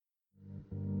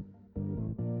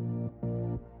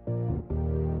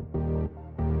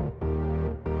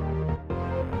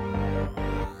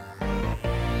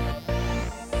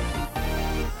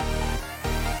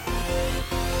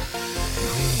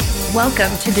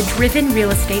Welcome to the Driven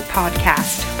Real Estate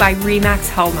Podcast by RE/MAX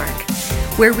Hallmark,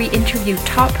 where we interview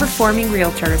top-performing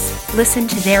realtors, listen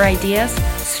to their ideas,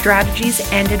 strategies,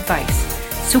 and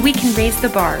advice, so we can raise the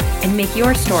bar and make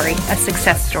your story a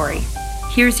success story.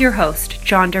 Here's your host,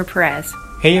 Jonder Perez.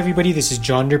 Hey everybody, this is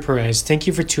Jonder Perez. Thank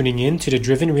you for tuning in to the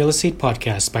Driven Real Estate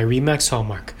Podcast by RE/MAX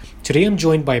Hallmark. Today I'm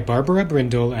joined by Barbara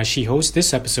Brindle as she hosts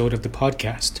this episode of the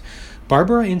podcast.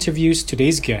 Barbara interviews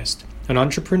today's guest, an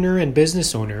entrepreneur and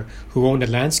business owner who owned a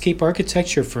landscape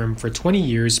architecture firm for 20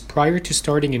 years prior to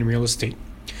starting in real estate.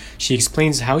 She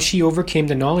explains how she overcame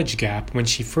the knowledge gap when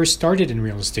she first started in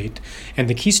real estate and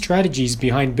the key strategies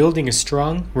behind building a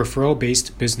strong,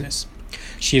 referral-based business.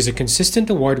 She is a consistent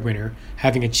award winner,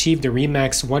 having achieved the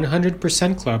RE/MAX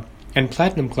 100% Club and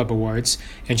Platinum Club awards,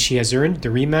 and she has earned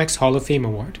the RE/MAX Hall of Fame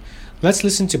award. Let's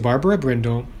listen to Barbara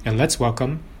Brindle, and let's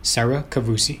welcome Sarah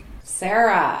Cavusi.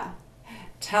 Sarah,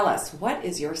 tell us, what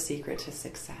is your secret to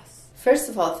success? First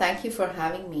of all, thank you for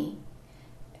having me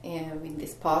in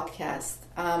this podcast.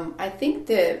 I think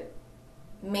the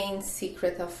main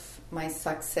secret of my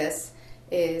success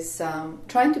is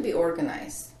trying to be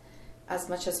organized as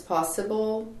much as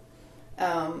possible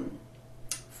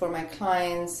for my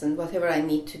clients and whatever I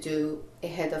need to do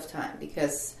ahead of time,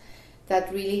 because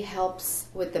that really helps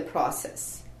with the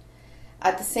process.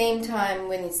 At the same time,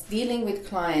 when it's dealing with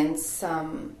clients,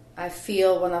 I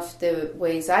feel one of the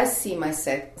ways I see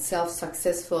myself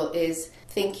successful is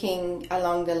thinking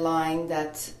along the line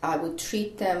that I would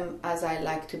treat them as I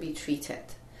like to be treated.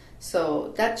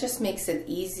 So that just makes it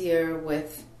easier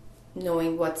with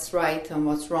knowing what's right and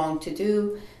what's wrong to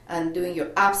do and doing your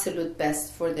absolute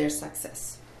best for their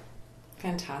success.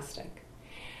 Fantastic.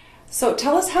 So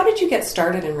tell us, how did you get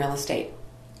started in real estate?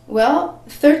 Well,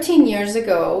 13 years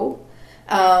ago,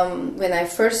 when I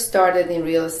first started in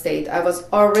real estate, I was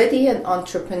already an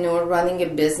entrepreneur running a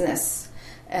business,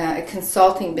 a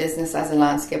consulting business as a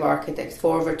landscape architect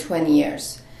for over 20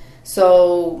 years.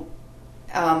 So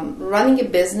running a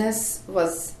business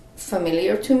was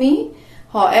familiar to me.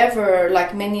 However,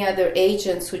 like many other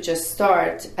agents who just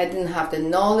start, I didn't have the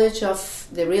knowledge of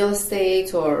the real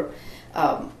estate or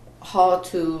how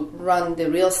to run the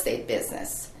real estate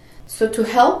business. So to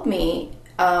help me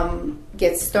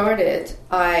get started,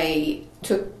 I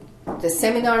took the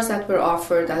seminars that were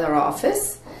offered at our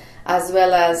office, as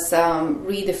well as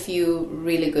read a few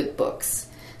really good books.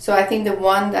 So I think the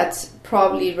one that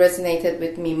probably resonated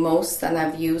with me most, and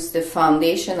I've used the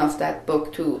foundation of that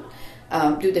book to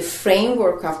do the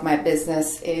framework of my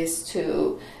business,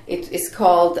 it's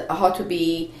called How to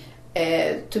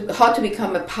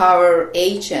Become a Power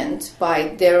Agent by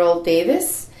Daryl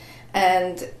Davis,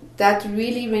 and that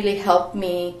really helped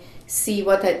me see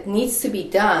what needs to be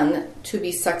done to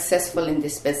be successful in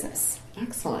this business.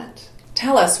 Excellent.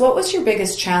 Tell us, what was your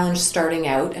biggest challenge starting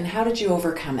out and how did you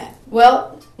overcome it?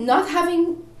 Well, not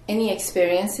having any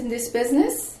experience in this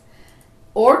business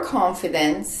or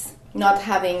confidence, not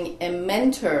having a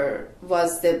mentor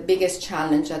was the biggest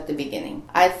challenge at the beginning.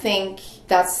 I think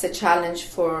that's a challenge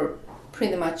for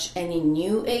pretty much any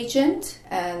new agent,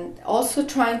 and also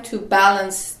trying to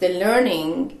balance the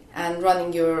learning and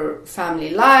running your family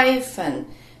life and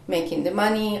making the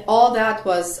money. All that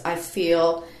was, I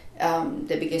feel,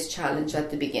 the biggest challenge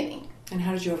at the beginning. And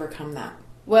how did you overcome that?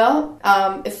 Well,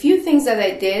 a few things that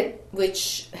I did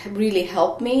which really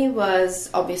helped me was,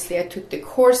 obviously, I took the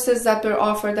courses that were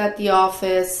offered at the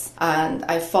office, and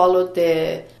I followed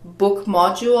the book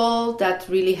module that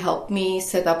really helped me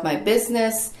set up my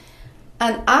business,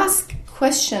 and ask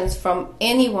questions from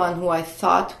anyone who I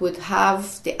thought would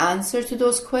have the answer to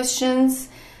those questions,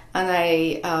 and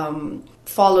I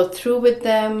followed through with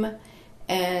them.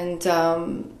 And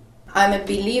I'm a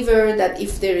believer that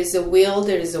if there is a will,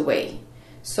 there is a way.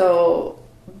 So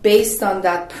based on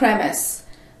that premise,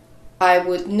 I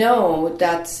would know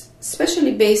that,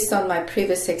 especially based on my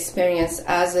previous experience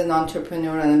as an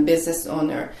entrepreneur and a business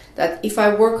owner, that if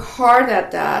I work hard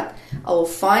at that, I will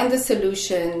find the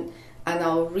solution and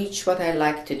I'll reach what I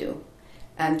like to do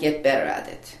and get better at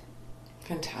it.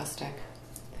 Fantastic.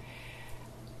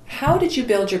 How did you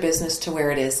build your business to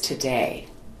where it is today?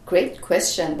 Great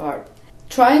question, Barb.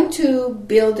 Trying to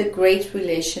build a great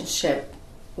relationship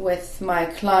with my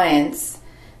clients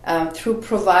through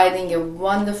providing a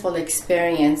wonderful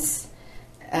experience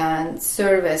and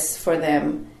service for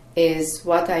them is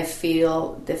what I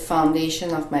feel the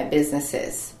foundation of my business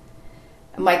is.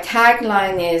 My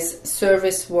tagline is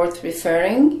service worth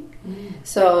referring.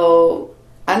 So,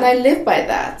 and I live by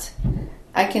that.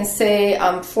 I can say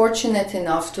I'm fortunate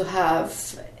enough to have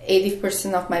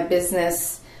 80% of my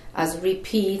business as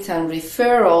repeat and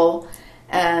referral,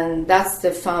 and that's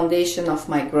the foundation of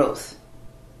my growth.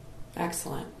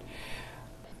 Excellent.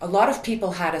 A lot of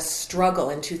people had a struggle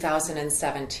in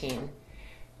 2017.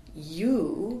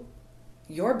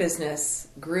 Your business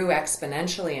grew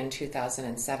exponentially in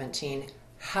 2017.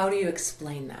 How do you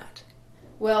explain that?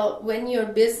 Well, when your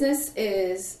business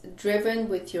is driven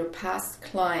with your past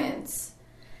clients,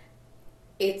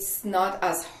 it's not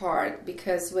as hard,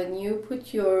 because when you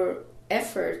put your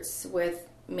efforts with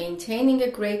maintaining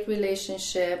a great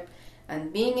relationship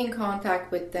and being in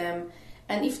contact with them,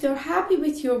 and if they're happy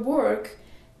with your work,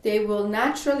 they will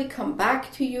naturally come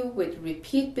back to you with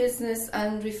repeat business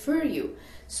and refer you.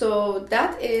 So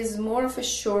that is more of a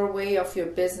sure way of your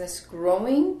business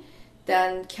growing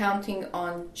than counting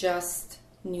on just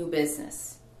new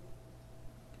business.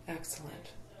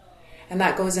 Excellent. And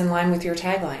that goes in line with your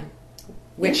tagline,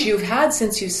 which you've had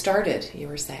since you started, you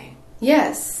were saying.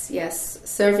 Yes.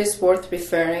 Service worth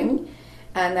referring,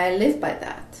 and I live by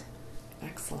that.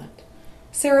 Excellent.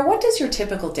 Sarah, what does your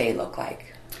typical day look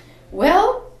like?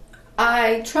 Well,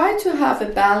 I try to have a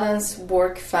balanced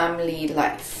work-family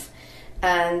life.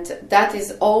 And that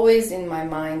is always in my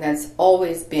mind. That's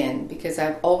always been, because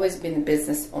I've always been a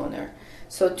business owner.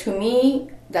 So to me,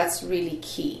 that's really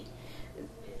key.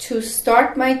 To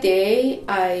start my day,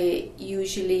 I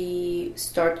usually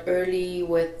start early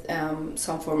with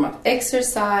some form of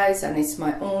exercise, and it's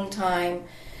my own time.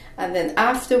 And then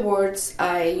afterwards,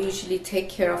 I usually take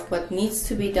care of what needs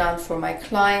to be done for my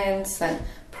clients and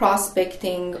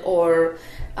prospecting or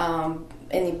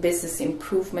any business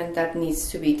improvement that needs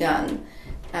to be done.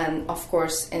 And of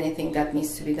course, anything that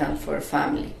needs to be done for a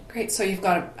family. Great. So you've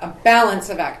got a balance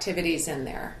of activities in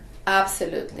there.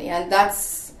 Absolutely. And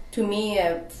that's, to me,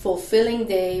 a fulfilling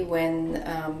day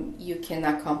when you can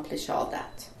accomplish all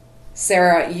that.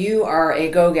 Sarah, you are a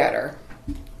go-getter.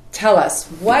 Tell us,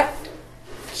 what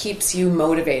keeps you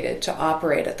motivated to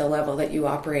operate at the level that you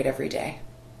operate every day?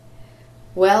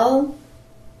 Well,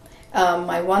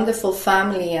 my wonderful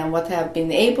family and what I've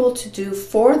been able to do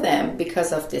for them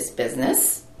because of this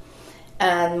business,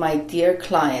 and my dear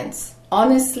clients.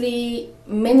 Honestly,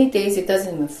 many days it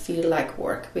doesn't even feel like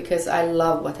work because I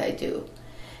love what I do.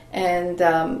 And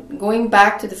going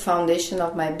back to the foundation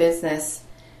of my business,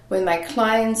 when my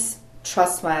clients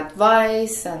trust my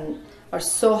advice and are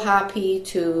so happy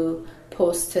to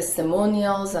post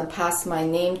testimonials and pass my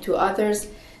name to others,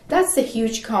 that's a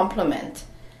huge compliment.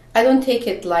 I don't take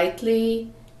it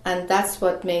lightly, and that's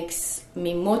what makes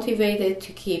me motivated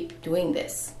to keep doing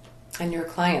this. And your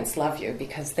clients love you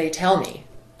because they tell me.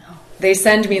 They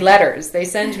send me letters, they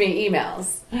send me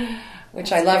emails, which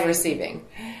that's I love great. Receiving.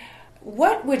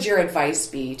 What would your advice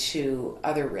be to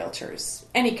other realtors?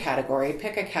 Any category,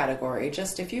 pick a category,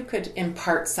 just if you could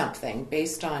impart something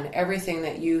based on everything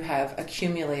that you have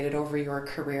accumulated over your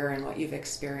career and what you've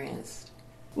experienced.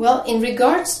 Well, in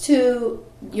regards to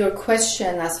your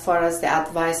question as far as the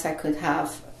advice I could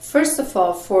have, first of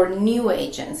all, for new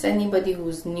agents, anybody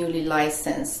who's newly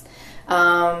licensed,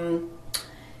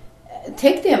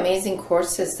 take the amazing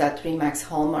courses that RE/MAX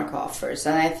Hallmark offers.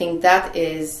 And I think that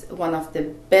is one of the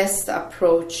best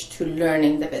approach to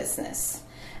learning the business.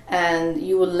 And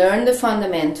you will learn the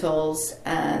fundamentals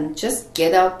and just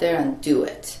get out there and do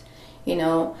it. You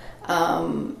know,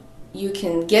 you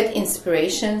can get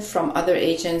inspiration from other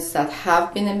agents that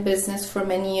have been in business for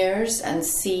many years and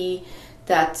see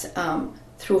that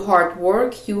through hard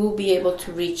work, you will be able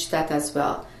to reach that as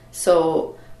well.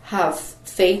 So have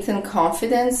faith and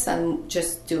confidence and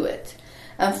just do it.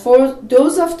 And for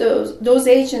those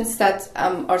agents that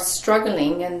are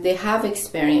struggling and they have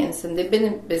experience and they've been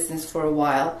in business for a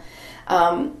while,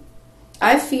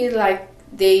 I feel like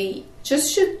they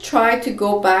just should try to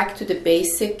go back to the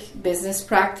basic business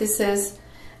practices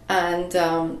and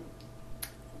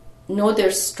know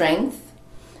their strength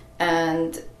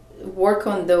and work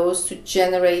on those to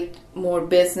generate more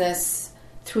business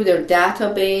through their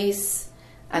database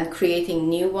and creating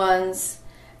new ones.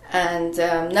 And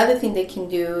another thing they can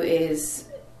do is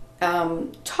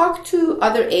talk to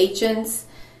other agents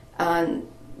and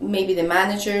maybe the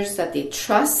managers that they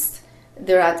trust,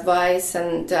 their advice,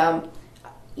 and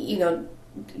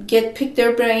pick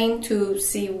their brain to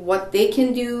see what they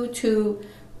can do to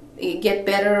get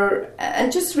better,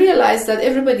 and just realize that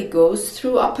everybody goes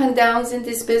through up and downs in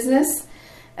this business,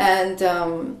 and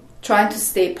trying to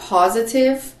stay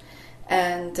positive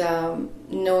and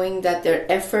knowing that their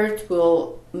effort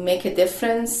will make a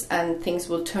difference and things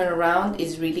will turn around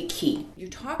is really key. You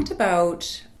talked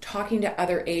about talking to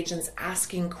other agents,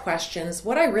 asking questions.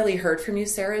 What I really heard from you,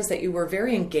 Sarah, is that you were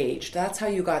very engaged. That's how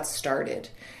you got started.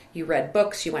 You read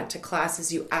books, you went to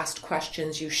classes, you asked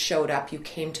questions, you showed up, you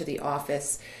came to the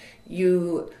office.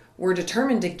 You were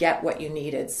determined to get what you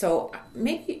needed. So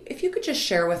maybe if you could just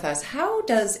share with us, how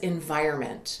does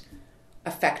environment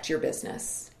affect your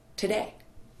business today?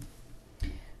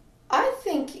 I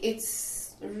think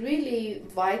it's really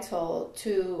vital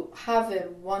to have a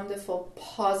wonderful,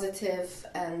 positive,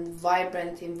 and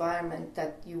vibrant environment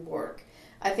that you work.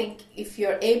 I think if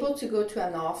you're able to go to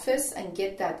an office and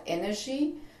get that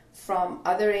energy from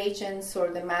other agents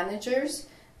or the managers,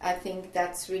 I think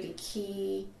that's really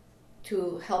key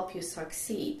to help you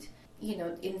succeed. You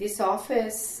know, in this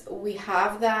office, we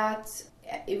have that.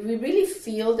 We really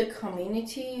feel the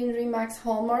community in RE/MAX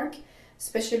Hallmark,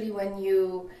 especially when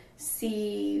you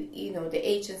see, you know, the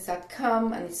agents that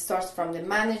come, and it starts from the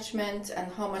management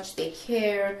and how much they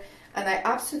care. And I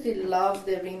absolutely love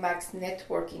the RE/MAX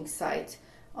networking site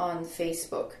on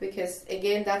Facebook, because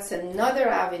again, that's another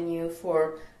avenue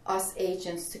for us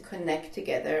agents to connect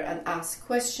together and ask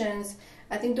questions.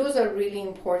 I think those are really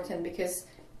important because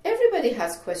everybody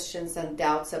has questions and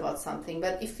doubts about something,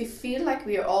 but if we feel like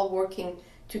we are all working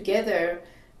together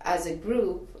as a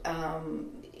group,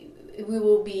 we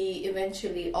will be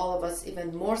eventually, all of us,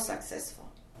 even more successful.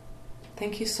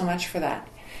 Thank you so much for that.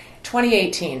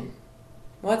 2018,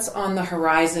 what's on the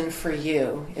horizon for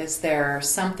you? Is there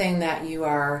something that you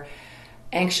are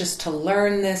anxious to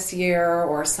learn this year,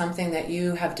 or something that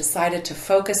you have decided to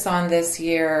focus on this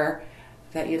year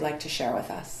that you'd like to share with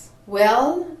us?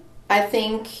 Well, I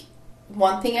think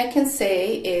one thing I can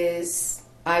say is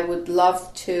I would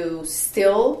love to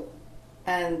still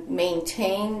and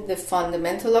maintain the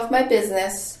fundamental of my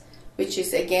business, which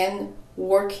is again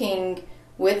working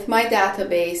with my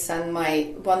database and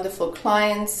my wonderful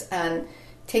clients and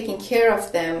taking care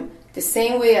of them the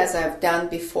same way as I've done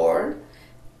before.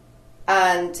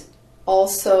 And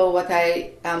also what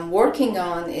I am working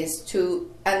on is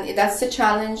to, and that's the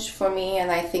challenge for me,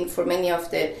 and I think for many of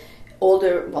the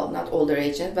older, well, not older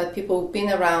agents, but people who've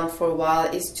been around for a while,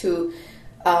 is to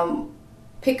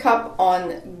pick up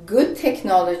on good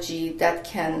technology that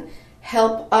can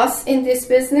help us in this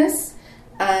business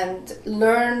and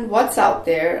learn what's out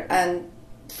there and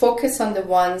focus on the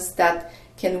ones that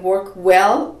can work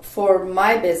well for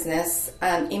my business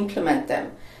and implement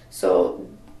them. So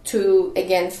to,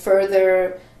 again,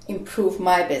 further improve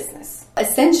my business.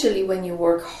 Essentially, when you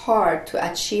work hard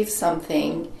to achieve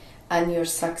something and you're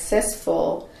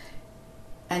successful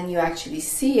and you actually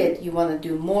see it, you want to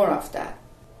do more of that.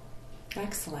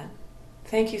 Excellent.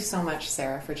 Thank you so much,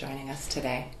 Sarah, for joining us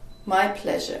today. My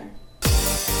pleasure.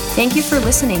 Thank you for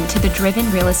listening to the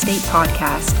Driven Real Estate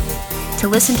Podcast. To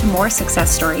listen to more success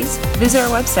stories, visit our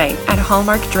website at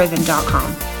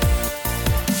hallmarkdriven.com.